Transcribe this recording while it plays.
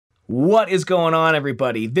What is going on,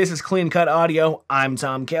 everybody? This is Clean Cut Audio. I'm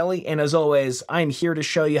Tom Kelly, and as always, I'm here to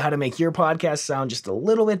show you how to make your podcast sound just a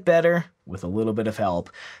little bit better with a little bit of help.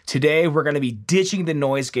 Today, we're going to be ditching the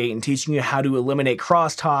noise gate and teaching you how to eliminate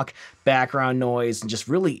crosstalk, background noise, and just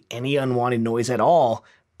really any unwanted noise at all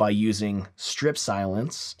by using strip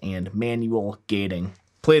silence and manual gating.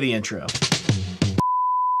 Play the intro.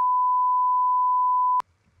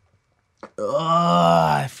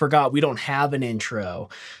 I forgot we don't have an intro.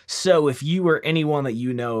 So if you or anyone that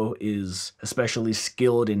you know is especially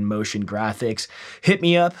skilled in motion graphics, hit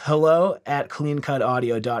me up,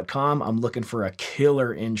 hello@cleancutaudio.com. I'm looking for a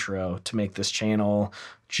killer intro to make this channel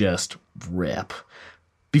just rip.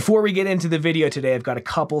 Before we get into the video today, I've got a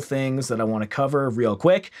couple things that I want to cover real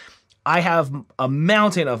quick. I have a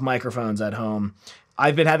mountain of microphones at home.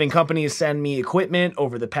 I've been having companies send me equipment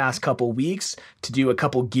over the past couple weeks to do a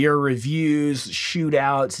couple gear reviews,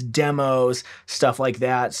 shootouts, demos, stuff like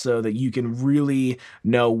that, so that you can really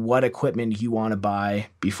know what equipment you want to buy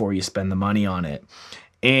before you spend the money on it.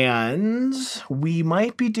 And we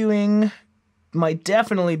might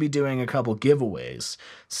definitely be doing a couple giveaways,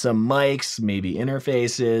 some mics, maybe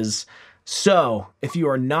interfaces. So if you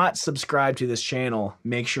are not subscribed to this channel,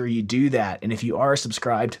 make sure you do that. And if you are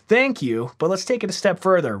subscribed, thank you. But let's take it a step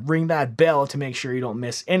further. Ring that bell to make sure you don't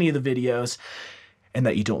miss any of the videos and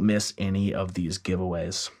that you don't miss any of these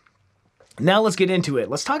giveaways. Now let's get into it.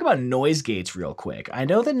 Let's talk about noise gates real quick. I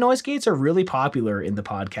know that noise gates are really popular in the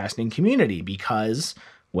podcasting community because,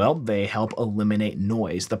 well, they help eliminate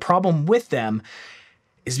noise. The problem with them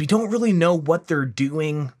is we don't really know what they're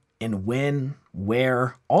doing and when,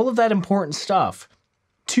 where, all of that important stuff.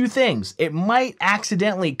 Two things. It might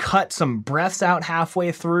accidentally cut some breaths out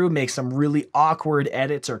halfway through, make some really awkward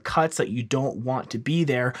edits or cuts that you don't want to be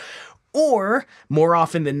there. Or, more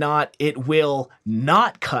often than not, it will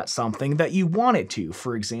not cut something that you want it to.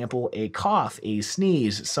 For example, a cough, a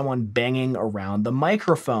sneeze, someone banging around the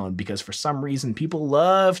microphone, because for some reason people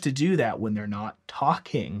love to do that when they're not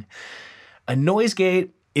talking. A noise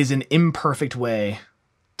gate is an imperfect way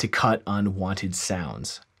to cut unwanted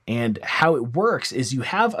sounds. And how it works is you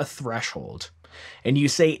have a threshold and you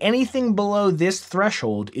say anything below this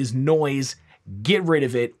threshold is noise, get rid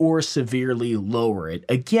of it or severely lower it.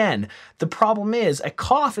 Again, the problem is a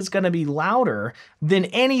cough is going to be louder than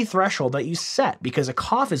any threshold that you set because a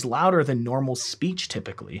cough is louder than normal speech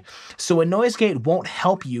typically. So a noise gate won't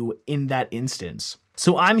help you in that instance.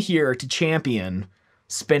 So I'm here to champion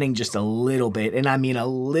spending just a little bit, and I mean a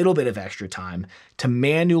little bit of extra time to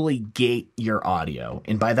manually gate your audio.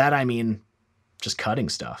 And by that, I mean just cutting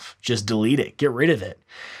stuff. Just delete it, get rid of it.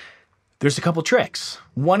 There's a couple tricks.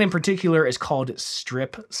 One in particular is called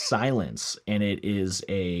strip silence, and it is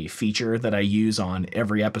a feature that I use on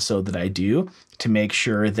every episode that I do to make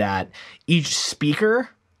sure that each speaker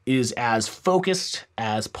is as focused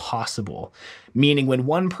as possible. Meaning when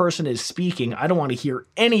one person is speaking, I don't want to hear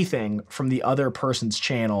anything from the other person's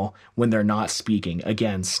channel when they're not speaking.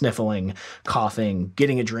 Again, sniffling, coughing,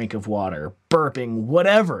 getting a drink of water, burping,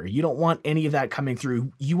 whatever. You don't want any of that coming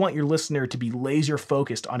through. You want your listener to be laser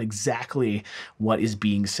focused on exactly what is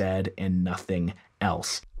being said and nothing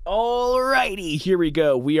else. Alrighty, here we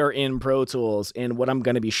go. We are in Pro Tools, and what I'm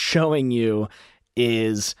going to be showing you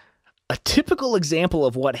is a typical example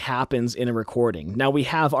of what happens in a recording. Now we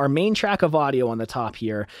have our main track of audio on the top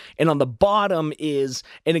here, and on the bottom is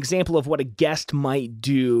an example of what a guest might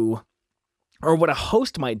do or what a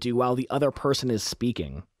host might do while the other person is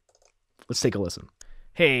speaking. Let's take a listen.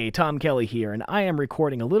 Hey, Tom Kelly here, and I am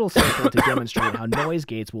recording a little sample to demonstrate how noise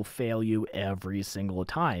gates will fail you every single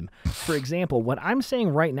time. For example, what I'm saying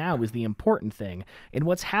right now is the important thing, and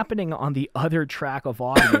what's happening on the other track of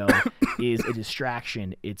audio is a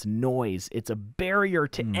distraction, it's noise, it's a barrier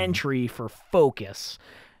to entry for focus.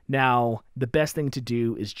 Now, the best thing to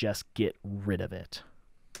do is just get rid of it.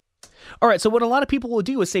 All right, so what a lot of people will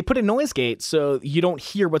do is say, put a noise gate so you don't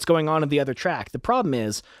hear what's going on in the other track. The problem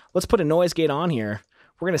is, let's put a noise gate on here.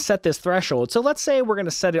 We're going to set this threshold. So let's say we're going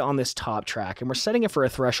to set it on this top track, and we're setting it for a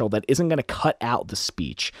threshold that isn't going to cut out the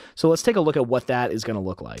speech. So let's take a look at what that is going to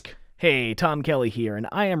look like. Hey, Tom Kelly here, and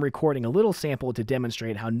I am recording a little sample to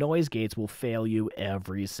demonstrate how noise gates will fail you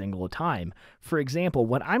every single time. For example,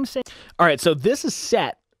 what I'm saying... All right, so this is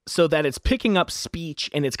set so that it's picking up speech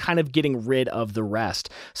and it's kind of getting rid of the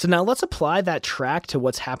rest. So now let's apply that track to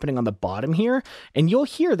what's happening on the bottom here, and you'll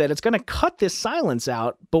hear that it's going to cut this silence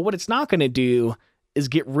out, but what it's not going to do is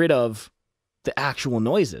get rid of the actual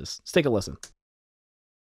noises. Let's take a listen.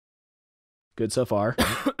 Good so far.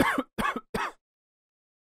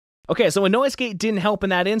 Okay, so a noise gate didn't help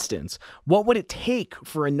in that instance. What would it take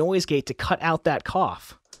for a noise gate to cut out that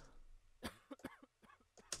cough?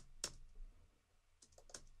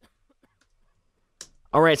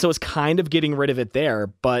 All right, so it's kind of getting rid of it there,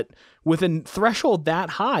 but with a threshold that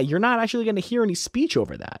high, you're not actually going to hear any speech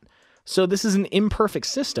over that. So this is an imperfect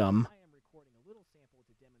system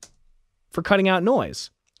for cutting out noise.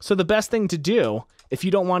 So the best thing to do, if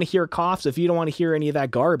you don't want to hear coughs, if you don't want to hear any of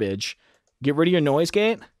that garbage, get rid of your noise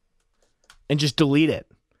gate and just delete it.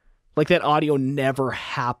 Like that audio never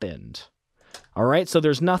happened. All right, so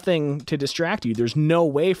there's nothing to distract you. There's no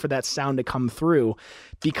way for that sound to come through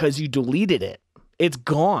because you deleted it. It's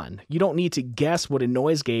gone. You don't need to guess what a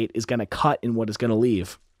noise gate is going to cut and what it's going to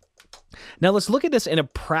leave. Now let's look at this in a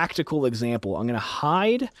practical example. I'm going to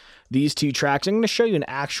hide these two tracks. I'm going to show you an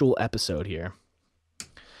actual episode here.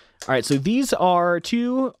 All right, so these are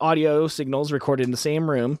two audio signals recorded in the same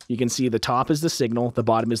room. You can see the top is the signal, the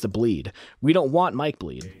bottom is the bleed. We don't want mic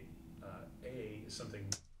bleed.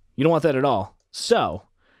 You don't want that at all. So,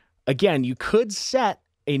 again, you could set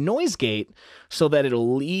a noise gate so that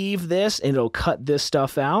it'll leave this and it'll cut this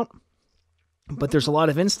stuff out. But there's a lot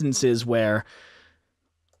of instances where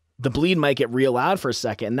the bleed might get real loud for a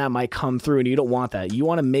second and that might come through, and you don't want that. You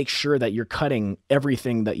want to make sure that you're cutting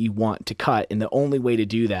everything that you want to cut. And the only way to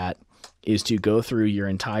do that is to go through your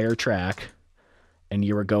entire track and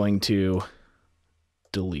you are going to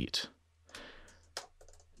delete.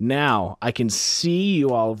 Now, I can see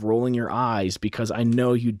you all rolling your eyes because I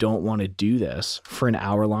know you don't want to do this for an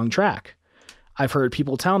hour-long track. I've heard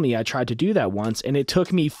people tell me I tried to do that once and it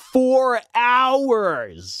took me 4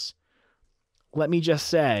 hours. Let me just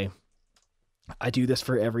say, I do this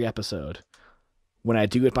for every episode. When I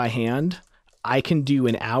do it by hand, I can do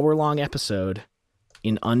an hour-long episode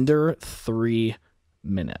in under 3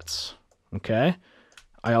 minutes. Okay?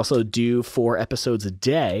 I also do 4 episodes a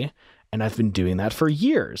day, and I've been doing that for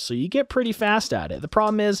years, so you get pretty fast at it. The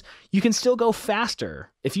problem is you can still go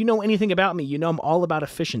faster. If you know anything about me, you know I'm all about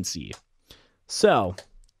efficiency. So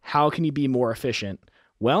how can you be more efficient?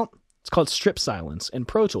 Well, it's called strip silence in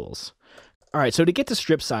Pro Tools. All right, so to get to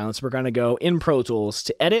strip silence, we're going to go in Pro Tools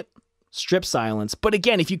to edit, strip silence. But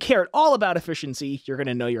again, if you care at all about efficiency, you're going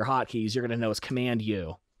to know your hotkeys. You're going to know it's Command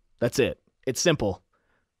U. That's it. It's simple.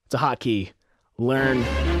 It's a hotkey. Learn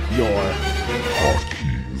your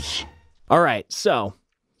hotkeys. All right, so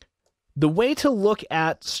the way to look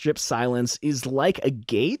at strip silence is like a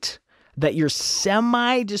gate that you're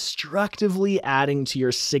semi-destructively adding to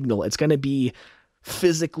your signal. It's going to be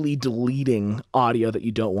physically deleting audio that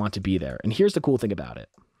you don't want to be there. And here's the cool thing about it.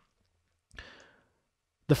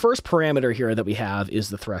 The first parameter here that we have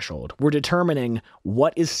is the threshold. We're determining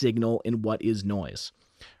what is signal and what is noise.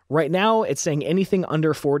 Right now, it's saying anything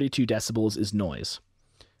under 42 decibels is noise.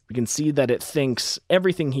 We can see that it thinks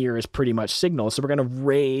everything here is pretty much signal, so we're going to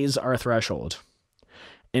raise our threshold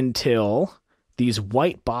until these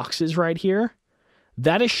white boxes right here,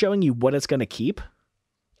 that is showing you what it's going to keep,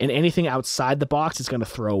 and anything outside the box it's going to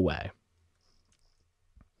throw away.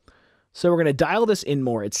 So we're going to dial this in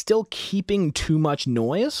more. It's still keeping too much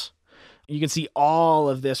noise. You can see all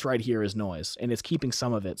of this right here is noise, and it's keeping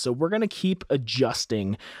some of it. So we're going to keep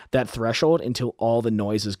adjusting that threshold until all the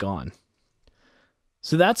noise is gone.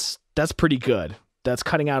 So that's pretty good. That's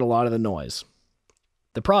cutting out a lot of the noise.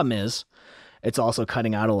 The problem is it's also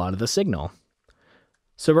cutting out a lot of the signal.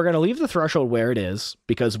 So we're going to leave the threshold where it is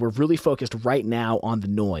because we're really focused right now on the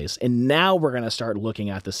noise. And now we're going to start looking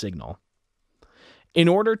at the signal. In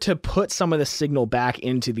order to put some of the signal back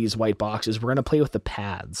into these white boxes, we're going to play with the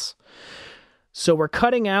pads. So we're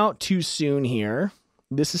cutting out too soon here.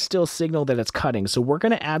 This is still signal that it's cutting. So we're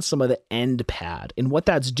going to add some of the end pad. And what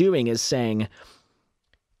that's doing is saying,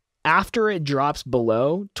 after it drops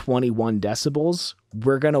below 21 decibels,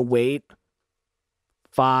 we're going to wait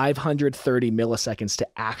 530 milliseconds to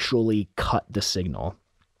actually cut the signal.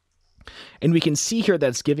 And we can see here that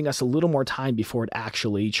it's giving us a little more time before it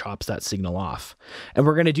actually chops that signal off. And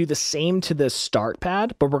we're going to do the same to the start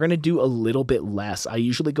pad, but we're going to do a little bit less. I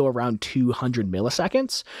usually go around 200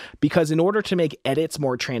 milliseconds because in order to make edits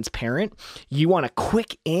more transparent, you want a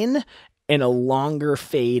quick in and a longer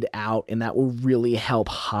fade out, and that will really help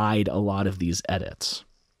hide a lot of these edits.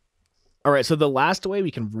 All right, so the last way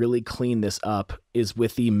we can really clean this up is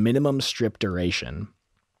with the minimum strip duration.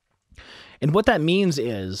 And what that means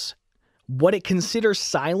is what it considers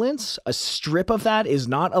silence, a strip of that is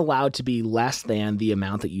not allowed to be less than the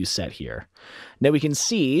amount that you set here. Now we can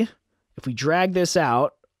see if we drag this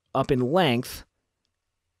out up in length,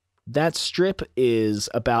 that strip is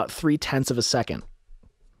about 0.3 of a second.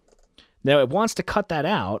 Now it wants to cut that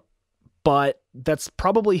out, but that's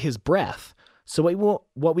probably his breath. So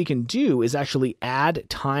what we can do is actually add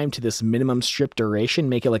time to this minimum strip duration,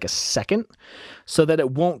 make it like a second, so that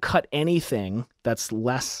it won't cut anything that's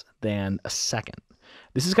less than a second.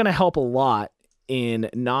 This is going to help a lot in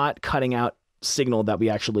not cutting out signal that we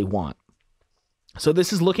actually want. So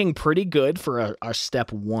this is looking pretty good for our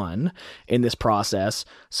step 1 in this process.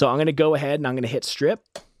 So I'm going to go ahead and I'm going to hit strip.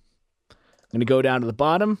 I'm going to go down to the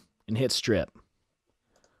bottom and hit strip.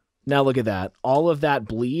 Now look at that. All of that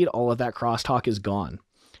bleed, all of that crosstalk is gone.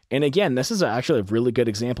 And again, this is actually a really good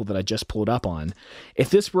example that I just pulled up on. If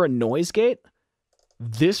this were a noise gate,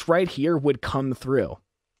 this right here would come through.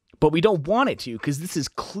 But we don't want it to, because this is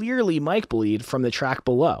clearly mic bleed from the track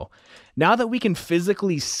below. Now that we can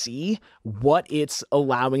physically see what it's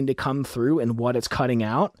allowing to come through and what it's cutting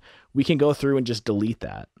out, we can go through and just delete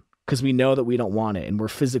that, because we know that we don't want it, and we're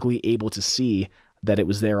physically able to see that it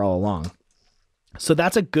was there all along. So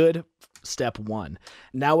that's a good step 1.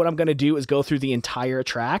 Now what I'm going to do is go through the entire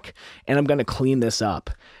track, and I'm going to clean this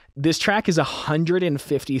up. This track is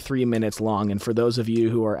 153 minutes long, and for those of you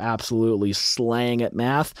who are absolutely slaying at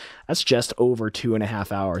math, that's just over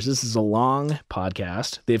 2.5 hours. This is a long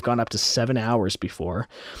podcast. They've gone up to 7 hours before,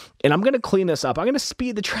 and I'm going to clean this up. I'm going to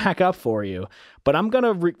speed the track up for you, but I'm going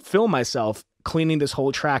to film myself cleaning this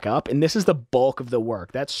whole track up, and this is the bulk of the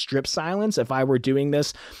work. That strip silence, if I were doing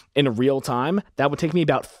this in real time, that would take me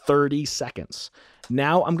about 30 seconds.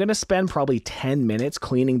 Now I'm going to spend probably 10 minutes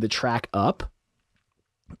cleaning the track up,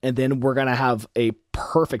 and then we're going to have a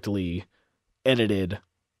perfectly edited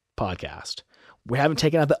podcast. We haven't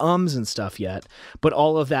taken out the ums and stuff yet, but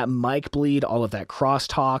all of that mic bleed, all of that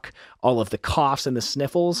crosstalk, all of the coughs and the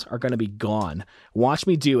sniffles are going to be gone. Watch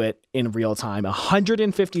me do it in real time.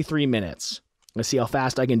 153 minutes. Let's see how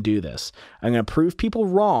fast I can do this. I'm going to prove people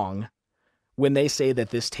wrong when they say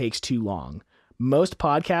that this takes too long. Most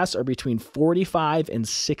podcasts are between 45 and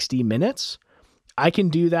 60 minutes. I can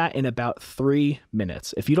do that in about 3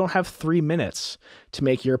 minutes. If you don't have 3 minutes to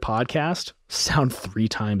make your podcast sound 3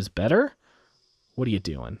 times better, what are you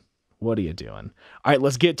doing? What are you doing? All right,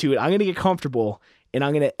 let's get to it. I'm going to get comfortable, and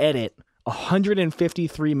I'm going to edit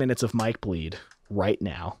 153 minutes of mic bleed right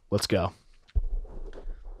now. Let's go.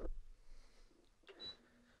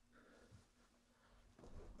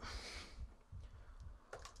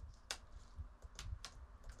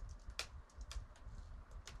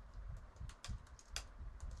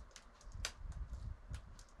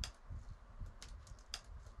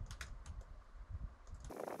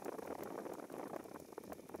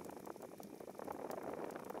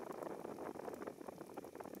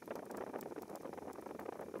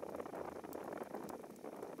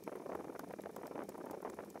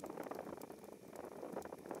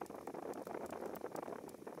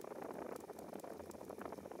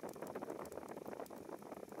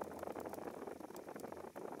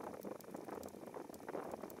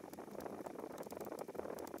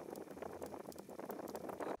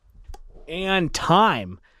 And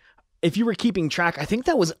time. If you were keeping track, I think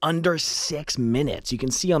that was under 6 minutes. You can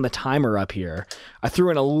see on the timer up here. I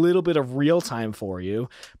threw in a little bit of real time for you,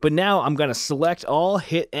 but now I'm going to select all,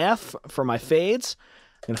 hit F for my fades.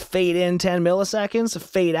 I'm going to fade in 10 milliseconds,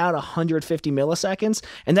 fade out 150 milliseconds,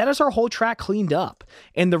 and that is our whole track cleaned up.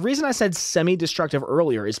 And the reason I said semi-destructive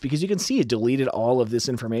earlier is because you can see it deleted all of this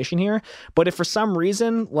information here, but if for some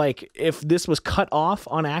reason, like if this was cut off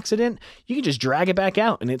on accident, you can just drag it back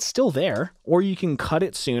out and it's still there, or you can cut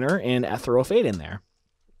it sooner and throw a fade in there.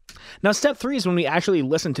 Now, step 3 is when we actually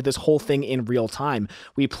listen to this whole thing in real time.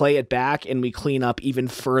 We play it back and we clean up even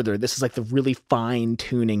further. This is like the really fine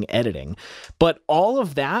tuning editing. But all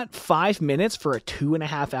of that, 5 minutes for a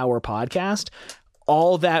 2.5 hour podcast,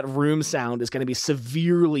 all that room sound is going to be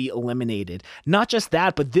severely eliminated. Not just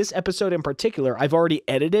that, but this episode in particular, I've already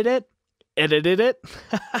edited it.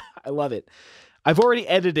 I love it. I've already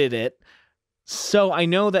edited it. So I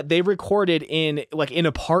know that they recorded in like an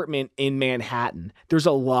apartment in Manhattan. There's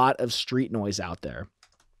a lot of street noise out there.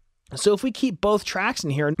 So if we keep both tracks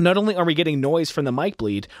in here, not only are we getting noise from the mic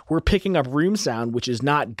bleed, we're picking up room sound, which is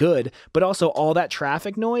not good, but also all that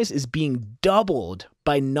traffic noise is being doubled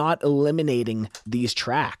by not eliminating these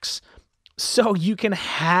tracks. So you can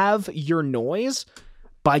have your noise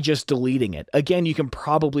by just deleting it. Again, you can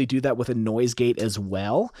probably do that with a noise gate as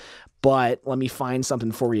well, but let me find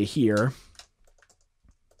something for you here.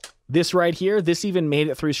 This right here, this even made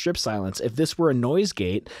it through strip silence. If this were a noise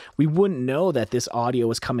gate, we wouldn't know that this audio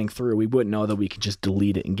was coming through. We wouldn't know that we could just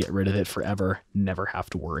delete it and get rid of it forever, never have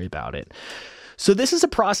to worry about it. So this is a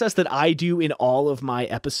process that I do in all of my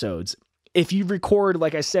episodes. If you record,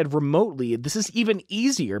 like I said, remotely, this is even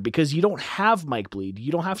easier because you don't have mic bleed.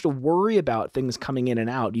 You don't have to worry about things coming in and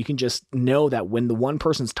out. You can just know that when the one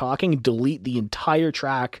person's talking, delete the entire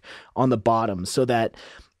track on the bottom so that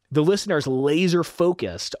the listener is laser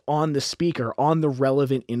focused on the speaker, on the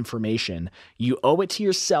relevant information. You owe it to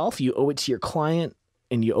yourself, you owe it to your client,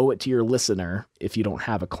 and you owe it to your listener. If you don't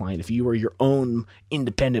have a client, if you are your own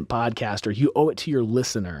independent podcaster, you owe it to your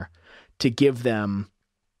listener to give them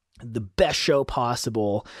the best show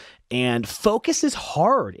possible. And focus is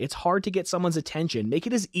hard. It's hard to get someone's attention. Make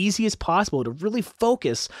it as easy as possible to really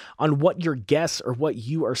focus on what your guests or what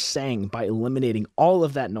you are saying by eliminating all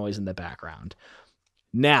of that noise in the background.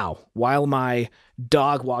 Now, while my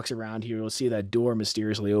dog walks around here, you'll see that door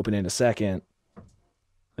mysteriously open in a second.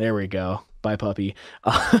 There we go. Bye, puppy.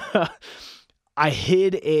 I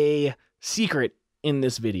hid a secret in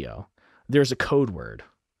this video. There's a code word.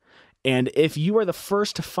 And if you are the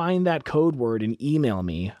first to find that code word and email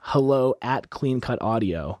me,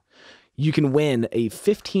 hello@cleancutaudio, you can win a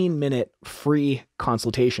 15-minute free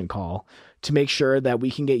consultation call to make sure that we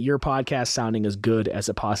can get your podcast sounding as good as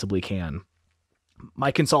it possibly can. My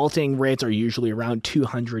consulting rates are usually around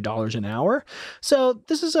 $200 an hour. So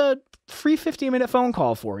this is a free 15-minute phone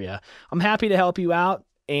call for you. I'm happy to help you out.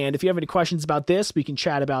 And if you have any questions about this, we can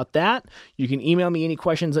chat about that. You can email me any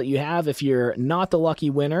questions that you have if you're not the lucky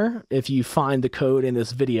winner, if you find the code in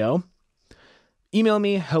this video. Email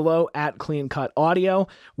me, hello@cleancutaudio.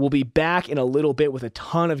 We'll be back in a little bit with a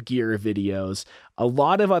ton of gear videos, a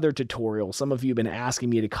lot of other tutorials. Some of you have been asking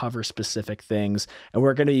me to cover specific things, and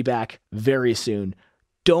we're going to be back very soon.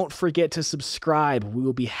 Don't forget to subscribe. We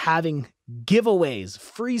will be having giveaways,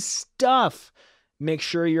 free stuff. Make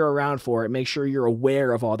sure you're around for it. Make sure you're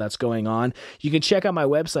aware of all that's going on. You can check out my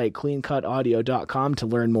website, cleancutaudio.com, to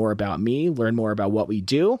learn more about me, learn more about what we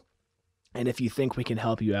do, and if you think we can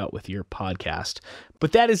help you out with your podcast.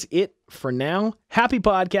 But that is it for now. Happy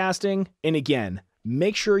podcasting. And again,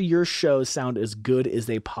 make sure your shows sound as good as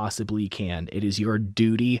they possibly can. It is your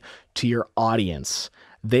duty to your audience.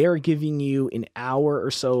 They are giving you an hour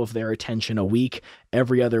or so of their attention a week,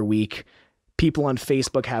 every other week. People on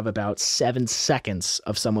Facebook have about 7 seconds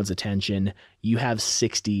of someone's attention. You have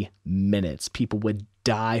 60 minutes. People would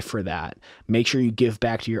die for that. Make sure you give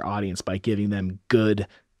back to your audience by giving them good,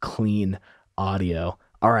 clean audio.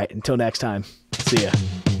 All right, until next time, see ya.